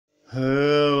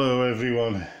Hello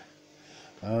everyone,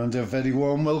 and a very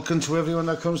warm welcome to everyone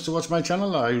that comes to watch my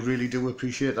channel. I really do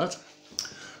appreciate that,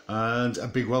 and a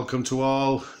big welcome to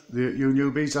all you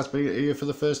newbies that's been here for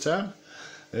the first time.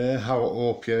 I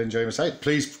hope you enjoy my site.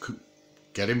 Please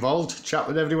get involved, chat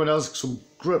with everyone else, some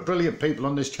brilliant people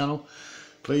on this channel.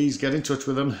 Please get in touch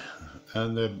with them,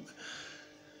 and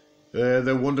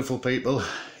they're wonderful people.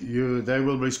 They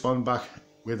will respond back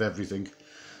with everything.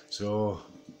 So,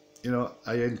 you know,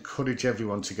 I encourage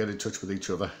everyone to get in touch with each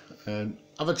other and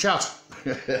have a chat.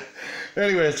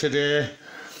 Anyway, today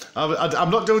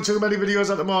I'm not doing too many videos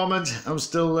at the moment. I'm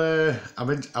still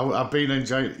I've been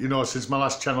enjoying, you know, since my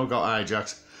last channel got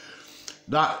hijacked.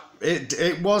 That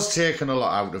it was taking a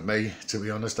lot out of me, to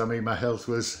be honest. I mean, my health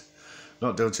was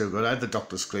not doing too good. I had the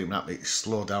doctor screaming at me to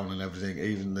slow down and everything.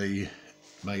 Even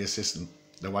my assistant,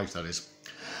 the wife that is.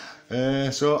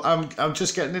 So I'm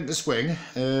just getting into swing.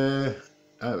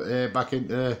 Back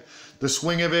into the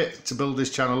swing of it to build this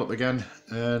channel up again,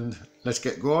 and let's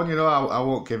get going. You know, I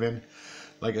won't give in.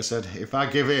 Like I said, if I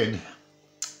give in,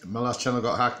 my last channel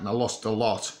got hacked and I lost a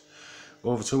lot,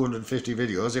 over 250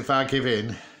 videos. If I give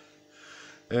in,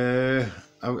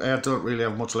 I don't really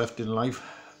have much left in life.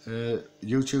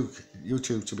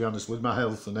 YouTube, to be honest, with my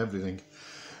health and everything,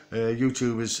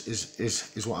 YouTube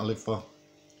is what I live for,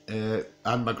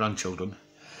 and my grandchildren.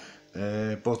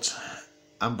 But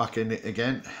I'm back in it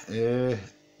again.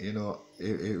 You know,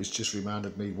 it was just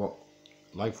reminded me what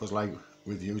life was like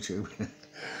with YouTube.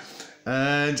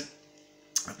 And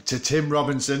to Tim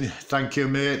Robinson, thank you,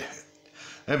 mate.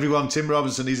 Everyone, Tim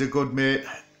Robinson, he's a good mate,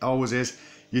 always is.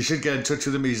 You should get in touch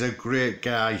with him. He's a great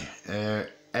guy,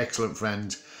 excellent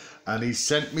friend, and he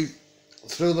sent me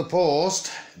through the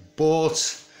post,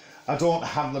 but I don't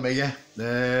have them here.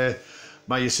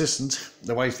 My assistant,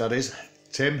 the wife that is,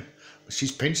 Tim,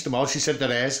 she's pinched them all. She said they're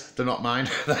hers, they're not mine.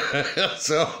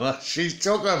 So she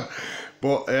took them.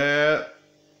 But,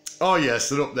 oh yes,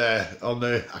 they're up there on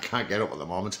the, I can't get up at the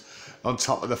moment, on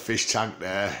top of the fish tank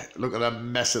there. Look at the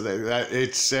mess of it.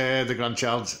 It's the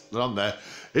grandchild, they're on there.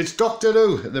 It's Doctor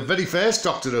Who, the very first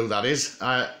Doctor Who, that is.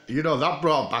 You know, that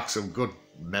brought back some good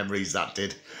memories, that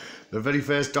did. The very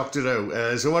first Doctor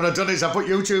Who. So what I've done is I put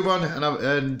YouTube on,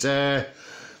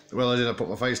 well, I did. I put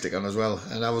my Fire Stick on as well,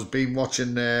 and I was been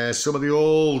watching some of the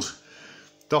old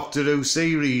Doctor Who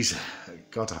series.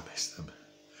 God, I miss them.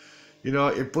 You know,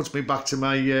 it puts me back to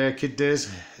my kid days.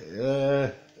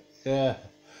 Yeah.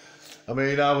 I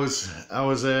mean, I was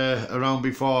around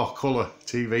before colour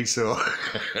TV, so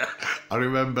I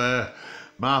remember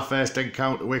my first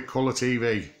encounter with colour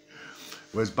TV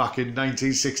was back in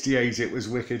 1968. It was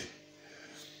wicked.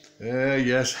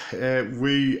 Yes,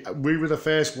 we were the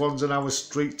first ones on our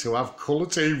street to have colour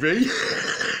TV.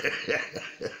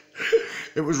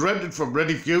 It was rented from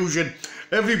Ready Fusion.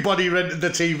 Everybody rented the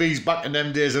TVs back in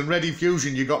them days, and Ready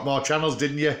Fusion, you got more channels,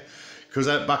 didn't you? Because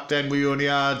back then we only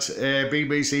had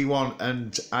BBC One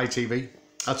and ITV.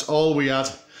 That's all we had.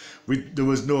 There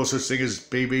was no such thing as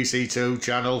BBC Two,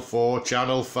 Channel 4,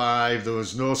 Channel 5. There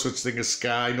was no such thing as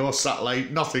Sky, no satellite,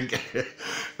 nothing.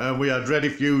 And we had Ready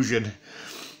Fusion,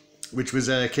 which was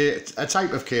a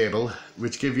type of cable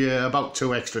which give you about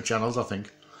 2 extra channels, I think.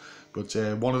 But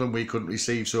one of them we couldn't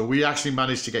receive, so we actually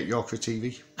managed to get Yorkshire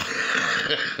TV.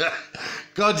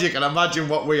 God, you can imagine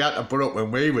what we had to put up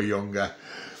when we were younger.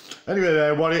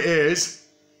 Anyway, what it is,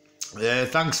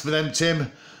 thanks for them,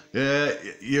 Tim.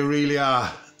 You really are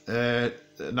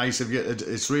nice of you.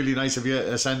 It's really nice of you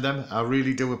to send them. I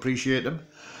really do appreciate them.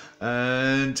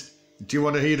 And do you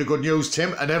want to hear the good news,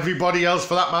 Tim, and everybody else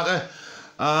for that matter?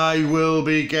 I will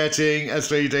be getting a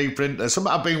 3D printer,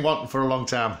 something I've been wanting for a long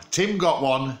time. Tim got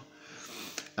one,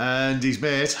 and his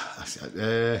mate,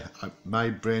 my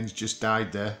brain's just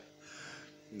died there.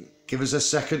 Give us a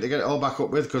second to get it all back up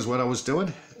with, because what I was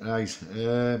doing, right,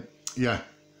 yeah.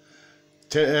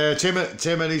 Tim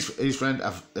and his friend,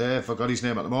 I forgot his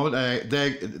name at the moment,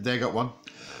 they got one,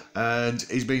 and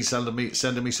he's been sending me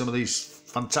some of these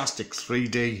fantastic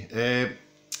 3D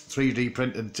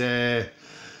printed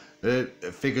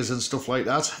figures and stuff like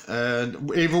that,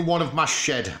 and even one of my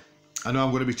shed. I know I'm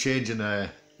going to be changing the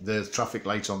traffic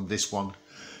lights on this one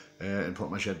and put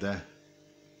my shed there,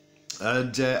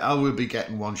 and I will be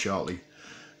getting one shortly,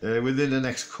 within the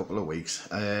next couple of weeks.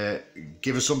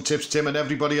 Give us some tips, Tim, and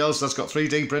everybody else that's got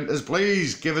 3D printers.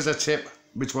 Please give us a tip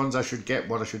which ones I should get,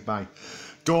 what I should buy.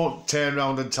 Don't turn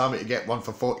around and tell me to get one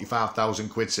for 45,000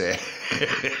 quid, say,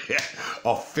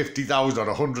 or 50,000 or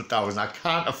 100,000. I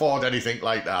can't afford anything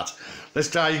like that. Let's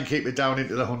try and keep it down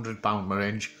into the £100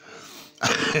 range.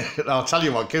 I'll tell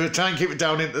you what, try and keep it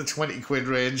down into the 20 quid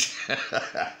range.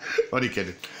 What are you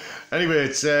kidding? Anyway,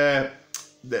 it's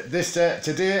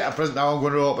today, at present now, I'm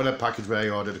going to open a package where I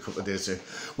ordered a couple of days ago.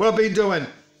 What I've been doing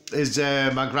is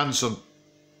my grandson,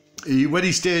 when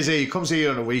he stays here, he comes here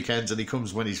on the weekends, and he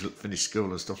comes when he's finished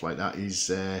school and stuff like that. He's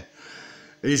a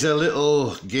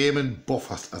little gaming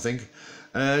buff, I think.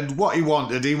 And what he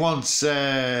wants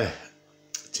to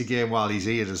game while he's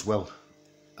here as well.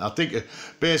 I think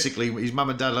basically his mum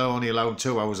and dad are only allowed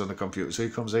 2 hours on the computer, so he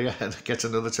comes here and gets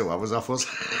another 2 hours off us.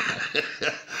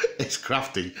 It's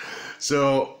crafty.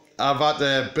 So I've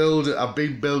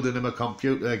been building him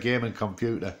a gaming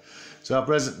computer. So at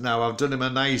present now I've done him a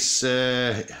nice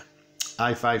i5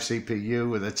 CPU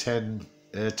with a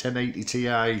 1080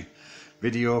 Ti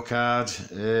video card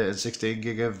and 16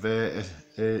 gig of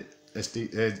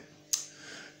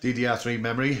DDR3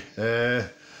 memory,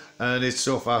 and it's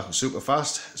so far super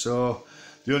fast. So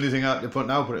the only thing I have to put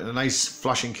it in a nice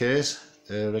flashing case,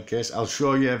 red case. I'll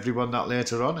show you everyone that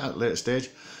later on at a later stage.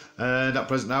 And at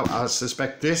present now, I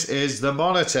suspect this is the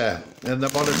monitor, and the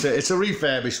monitor, it's a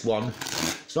refurbished one.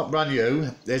 It's not brand new.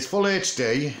 It's full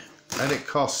HD, and it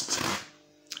cost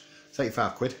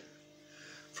 35 quid.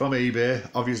 From eBay.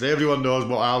 Obviously everyone knows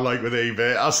what I like with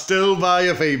eBay. I still buy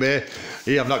off eBay.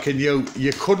 Yeah, I'm not kidding you.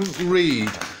 You couldn't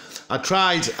read. I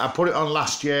put it on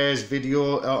last year's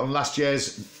video, on last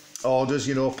year's orders,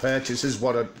 you know, purchases,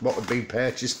 what had been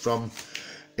purchased from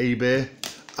eBay.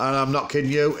 And I'm not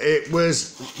kidding you, it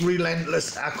was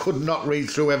relentless. I could not read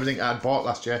through everything I'd bought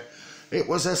last year. It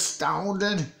was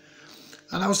astounding.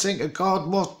 And I was thinking,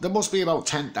 God, there must be about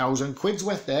 10,000 quid's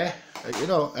worth there. You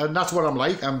know, and that's what I'm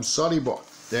like. I'm sorry, but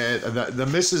the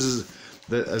missus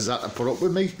has had to put up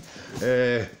with me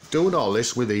doing all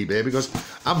this with eBay, because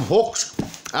I'm hooked.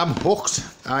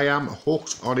 I am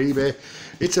hooked on eBay.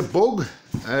 It's a bug.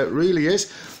 It really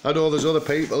is. I know there's other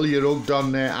people, you're hooked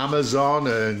on Amazon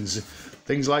and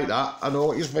things like that. I know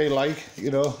what you feel like.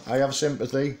 You know, I have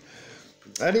sympathy.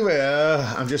 Anyway,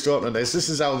 I'm just opening this. This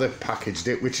is how they packaged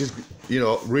it, which is, you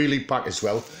know, really packaged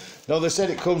well. Now, they said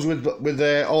it comes with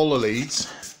all the leads.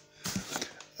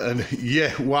 And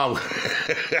yeah, wow.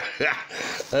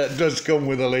 It does come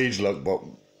with the leads, look, but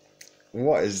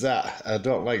what is that? I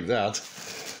don't like that.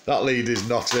 That lead is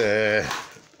not,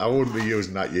 I wouldn't be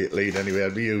using that lead anyway.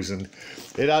 I'd be using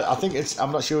it. I think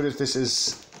I'm not sure if this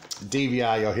is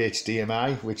DVI or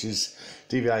HDMI, which is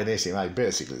DVI and HDMI,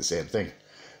 basically the same thing.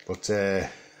 But I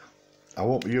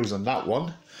won't be using that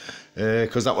one,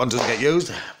 because that one doesn't get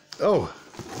used. Oh,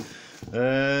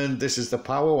 and this is the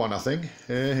power one, I think.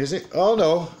 Is it? Oh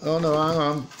no, hang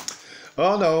on.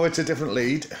 Oh no, it's a different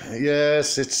lead.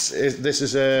 Yes, this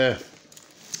is a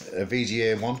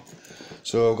VGA one.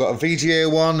 So I've got a VGA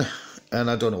one, and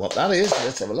I don't know what that is.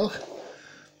 Let's have a look.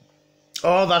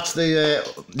 Oh, that's the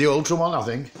Ultra one, I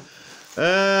think.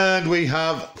 And we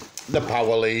have the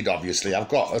power lead, obviously. I've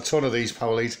got a ton of these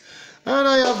power leads. And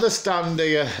I have the stand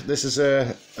here. This is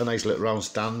a nice little round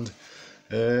stand.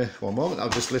 One moment, I'll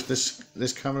just lift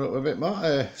this camera up a bit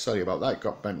more. Sorry about that, it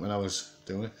got bent when I was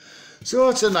doing it. So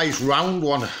it's a nice round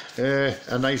one.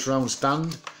 A nice round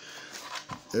stand.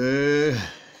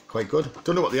 Quite good.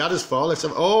 Don't know what the adder's for. Let's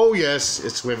have. Oh yes,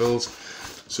 it swivels.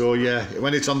 So yeah,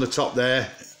 when it's on the top there,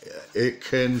 it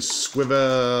can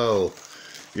swivel.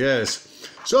 Yes.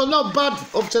 So not bad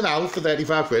up to now for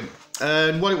 35 quid.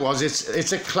 And what it was,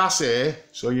 it's a Class A.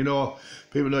 So you know,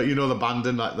 people know, you know, the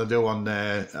banding like they do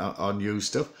on used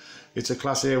stuff. It's a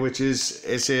Class A, which is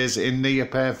in near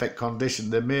perfect condition.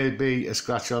 There may be a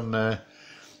scratch on the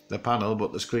panel,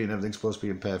 but the screen, everything's supposed to be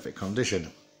in perfect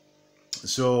condition.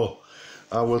 So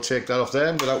I will take that off there,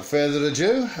 and without further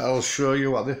ado, I'll show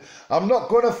you what I'm not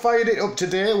going to fire it up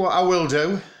today. What I will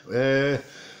do,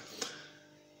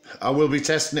 I will be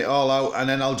testing it all out, and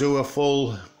then I'll do a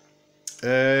full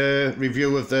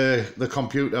review of the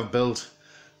computer I've built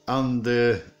and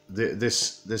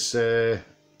this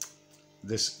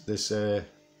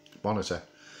monitor,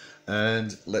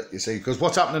 and let you see, because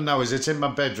what's happening now is it's in my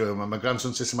bedroom, and my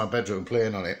grandson sits in my bedroom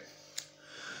playing on it,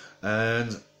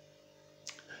 and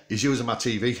he's using my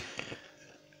TV.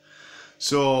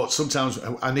 So sometimes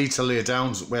I need to lay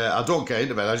down, where I don't get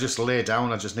into bed, I just lay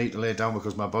down. I just need to lay down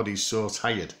because my body's so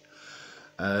tired,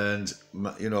 and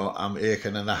you know, I'm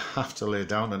aching, and I have to lay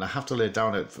down, and I have to lay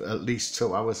down at least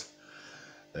 2 hours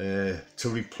to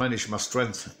replenish my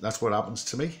strength. That's what happens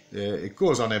to me. It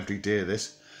goes on every day,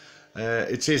 this.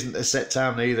 It isn't a set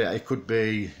time either. It could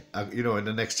be, you know, in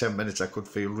the next 10 minutes I could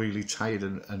feel really tired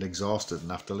and exhausted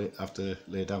and have to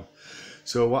lay down.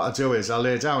 So what I do is I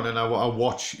lay down and I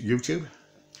watch YouTube.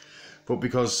 But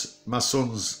because my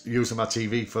son's using my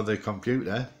TV for the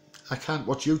computer, I can't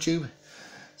watch YouTube.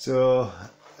 So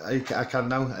I can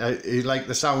now. He like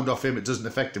the sound off him. It doesn't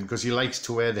affect him because he likes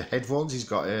to wear the headphones. He's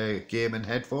got gaming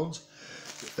headphones.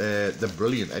 The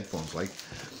brilliant headphones, like,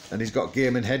 and he's got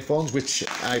gaming headphones which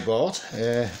I bought.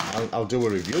 I'll do a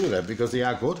review of them because they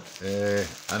are good.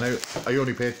 And I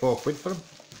only paid £4 for them.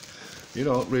 You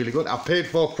know, really good. I paid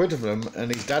 £4 for them,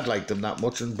 and his dad liked them that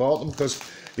much and bought them because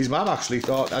his mum actually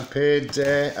thought I'd paid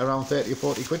around 30 or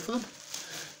 40 quid for them,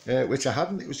 which I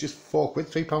hadn't. It was just £4,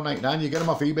 £3.99. You get them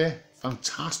off eBay.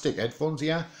 Fantastic headphones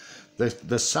here.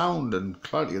 The sound and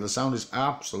clarity of the sound is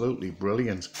absolutely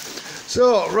brilliant.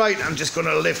 So, right, I'm just going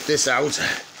to lift this out.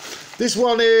 This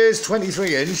one is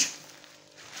 23 inch.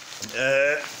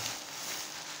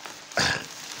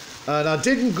 And I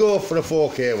didn't go for a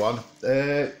 4K one.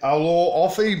 Although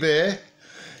off eBay,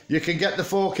 you can get the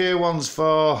 4K ones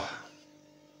for, I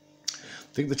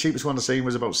think the cheapest one I've seen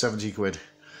was about 70 quid.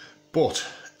 But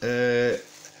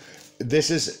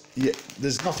this is,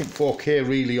 there's nothing 4K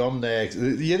really on there. It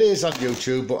is on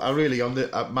YouTube, but I really on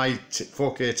at my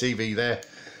 4K TV there,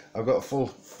 I've got a full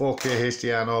 4K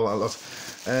HDR and all that lot.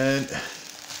 And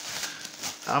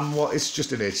it's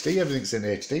just in HD. Everything's in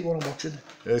HD. What I'm watching,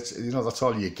 it's, you know, that's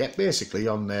all you get basically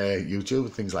on YouTube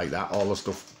and things like that. All the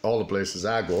stuff, all the places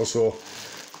I go. So,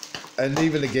 and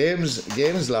even the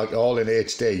games like all in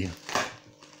HD.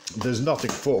 There's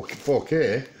nothing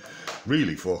 4K,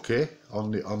 really 4K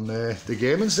on the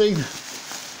gaming scene.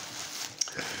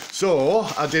 So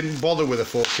I didn't bother with a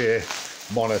 4K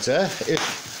monitor.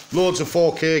 If loads of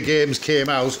 4K games came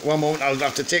out, one moment I'll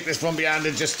have to take this from behind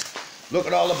and just look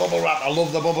at all the bubble wrap. I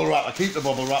love the bubble wrap. I keep the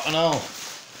bubble wrap and all.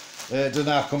 It doesn't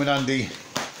have come in handy.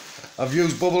 I've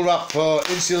used bubble wrap for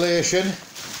insulation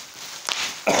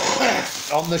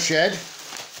on the shed.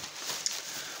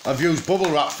 I've used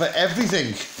bubble wrap for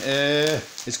everything.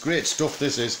 It's great stuff,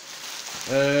 this is.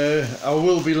 I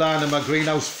will be lining my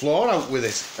greenhouse floor out with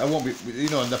it. I won't be, you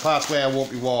know, in the parts where I won't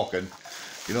be walking,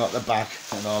 you know, at the back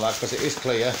and all that, because it is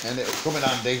clear and it'll come in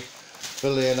handy for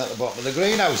laying at the bottom of the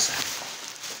greenhouse.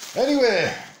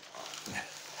 Anyway,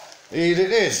 here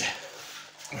it is.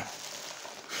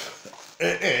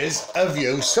 It is a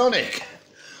ViewSonic.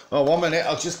 Oh, 1 minute,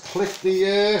 I'll just click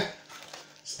the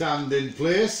stand in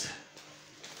place.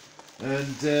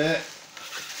 And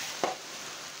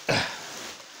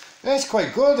it's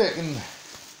quite good.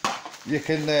 You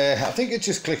can I think it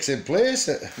just clicks in place.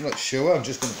 I'm not sure. I'm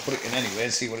just going to put it in anyway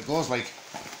and see what it goes like.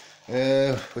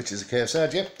 Which is a curved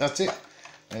side. Yep, that's it.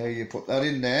 You put that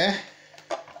in there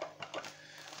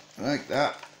like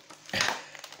that,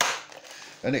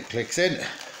 and it clicks in.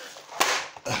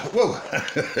 Whoa!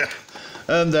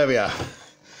 And there we are.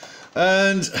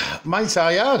 And my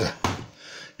tired.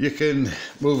 You can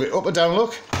move it up and down,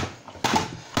 look,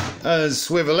 and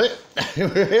swivel it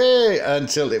and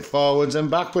tilt it forwards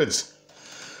and backwards.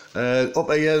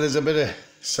 Up here there's a bit of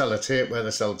sellotape where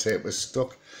the sellotape was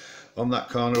stuck on that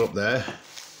corner up there,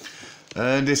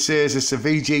 and it says it's a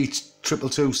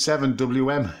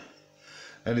VG2227WM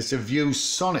and it's a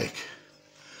ViewSonic.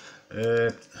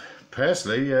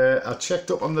 Personally, I checked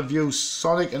up on the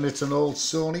ViewSonic and it's an old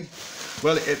Sony.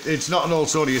 Well, it's not an old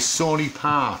Sony, it's Sony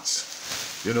parts.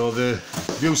 You know, the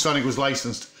ViewSonic was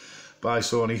licensed by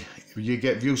Sony. You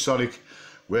get ViewSonic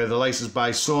where they're licensed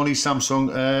by Sony,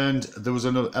 Samsung, and there was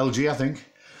another LG, I think,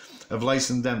 have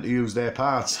licensed them to use their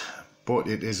parts. But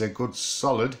it is a good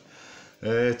solid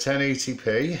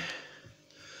 1080p.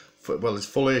 Well, it's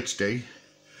full HD.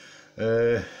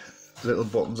 Little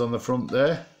buttons on the front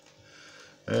there.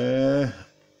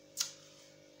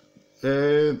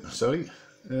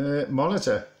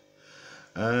 Monitor.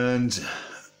 And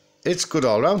it's good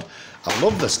all round. I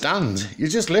love the stand. You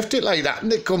just lift it like that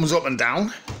and it comes up and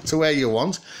down to where you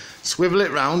want. Swivel it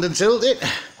round and tilt it.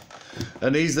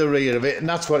 And here's the rear of it, and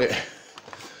that's what it,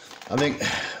 I think,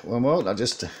 one more, I'll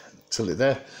just tilt it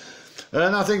there.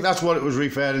 And I think that's what it was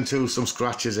referring to, some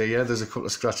scratches here. There's a couple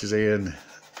of scratches here, and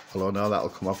although now that'll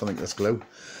come off, I think that's glue.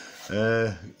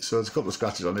 So there's a couple of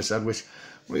scratches on this side, which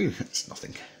really, it's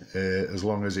nothing, as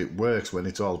long as it works when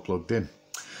it's all plugged in.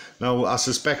 Now, I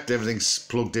suspect everything's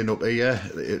plugged in up here.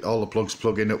 All the plugs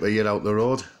plug in up here out the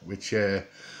road, which I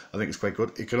think is quite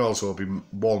good. It can also be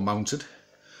wall mounted,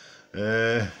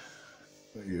 you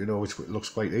know, which looks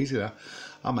quite easy there.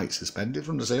 I might suspend it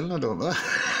from the ceiling, I don't know.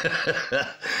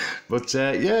 But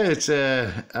yeah, it's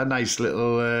a nice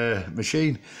little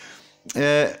machine.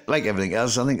 Like everything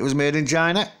else, I think it was made in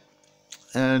China.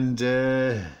 And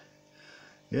yeah,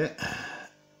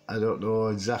 I don't know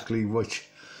exactly what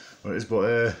it is,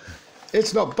 but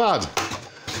it's not bad.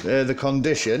 The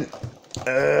condition,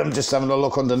 I'm just having a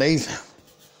look underneath.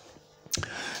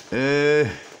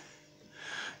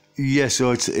 Yeah,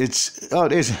 so it's oh,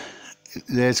 it is.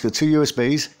 It's got 2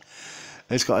 USBs.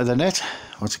 It's got Ethernet.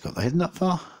 What's it got the hidden up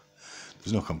for?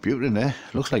 There's no computer in there.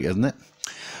 Looks like it, isn't it?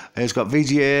 It's got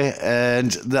VGA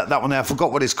and that one there, I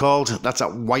forgot what it's called. That's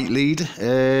that white lead.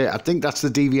 I think that's the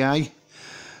DVI.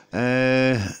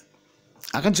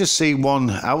 I can just see one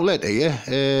outlet here.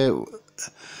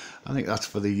 I think that's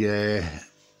for the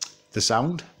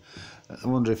sound. I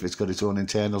wonder if it's got its own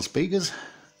internal speakers.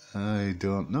 I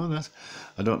don't know that.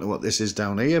 I don't know what this is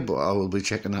down here, but I will be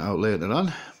checking that out later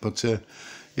on. But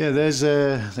yeah, there's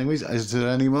thing. Is there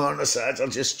any more on the side? I'll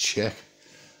just check.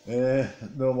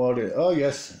 No more. Oh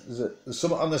yes, there's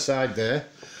something on the side there.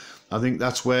 I think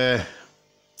that's where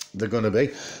they're going to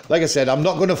be. Like I said, I'm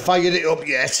not going to fire it up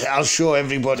yet. I'll show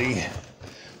everybody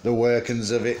the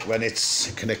workings of it when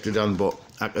it's connected on. But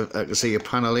I can see a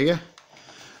panel here.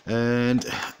 And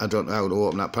I don't know how to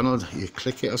open that panel. You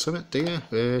click it or something, do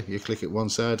you? You click it one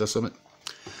side or something.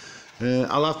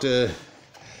 I'll have to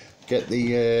get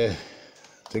the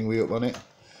thingy up on it.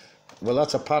 Well,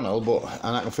 that's a panel,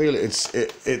 and I can feel it.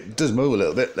 It does move a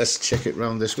little bit. Let's check it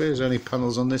round this way. Is there any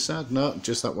panels on this side? No,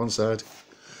 just that one side.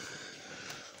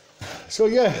 So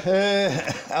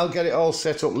yeah, I'll get it all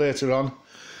set up later on,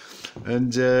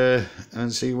 and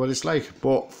see what it's like.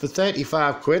 But for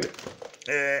 35 quid.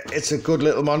 It's a good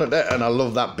little monitor, and I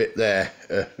love that bit there.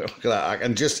 Look at that.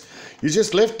 You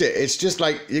just lift it. It's just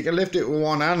like you can lift it with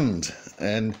one hand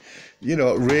and, you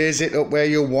know, raise it up where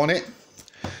you want it.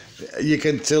 You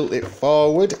can tilt it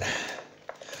forward,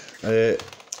 hang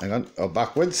on, or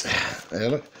backwards. There,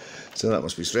 look. So that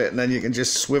must be straight, and then you can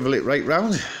just swivel it right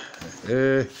round.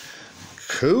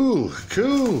 Cool.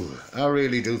 I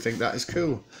really do think that is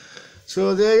cool.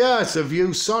 So there you are. It's a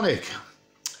ViewSonic.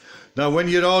 Now, when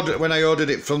I ordered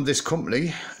it from this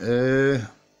company, I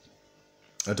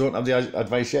don't have the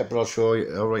advice yet, but I'll show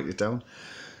you. I'll write it down.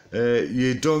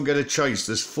 You don't get a choice.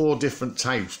 There's 4 different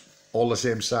types, all the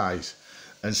same size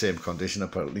and same condition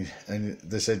apparently. And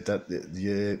they said that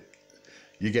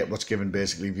you get what's given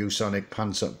basically: ViewSonic,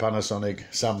 Panasonic,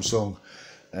 Samsung,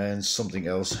 and something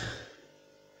else.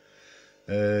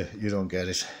 You don't get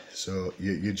it, so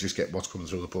you just get what's coming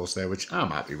through the post there, which I'm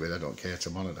happy with. I don't care to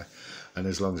monitor, and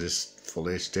as long as it's full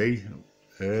HD,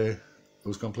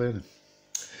 who's complaining?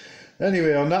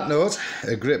 Anyway, on that note,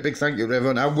 a great big thank you to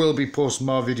everyone. I will be posting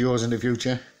more videos in the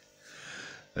future.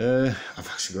 I've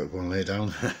actually got to go and lay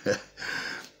down.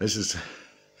 This is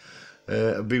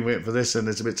I've been waiting for this, and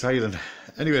it's a bit tiring.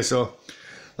 Anyway, so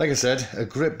like I said, a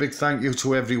great big thank you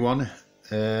to everyone.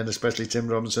 And especially Tim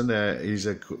Robinson there, he's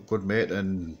a good mate,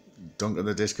 and Duncan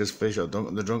the Discus Fish, or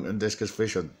Duncan the Drunken Discus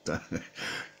Fish, or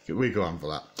we go on for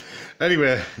that.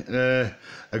 Anyway,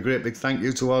 a great big thank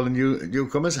you to all the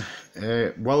newcomers.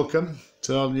 Welcome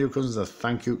to all the newcomers. A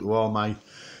thank you to all my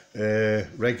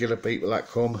regular people that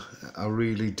come. I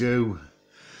really do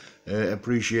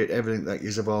appreciate everything that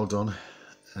you've all done.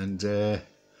 And I'm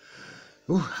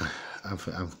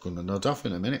going to nod off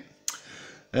in a minute.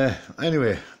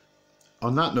 Anyway,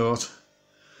 on that note,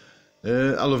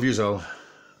 I love you all.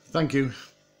 Thank you.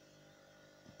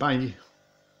 Bye.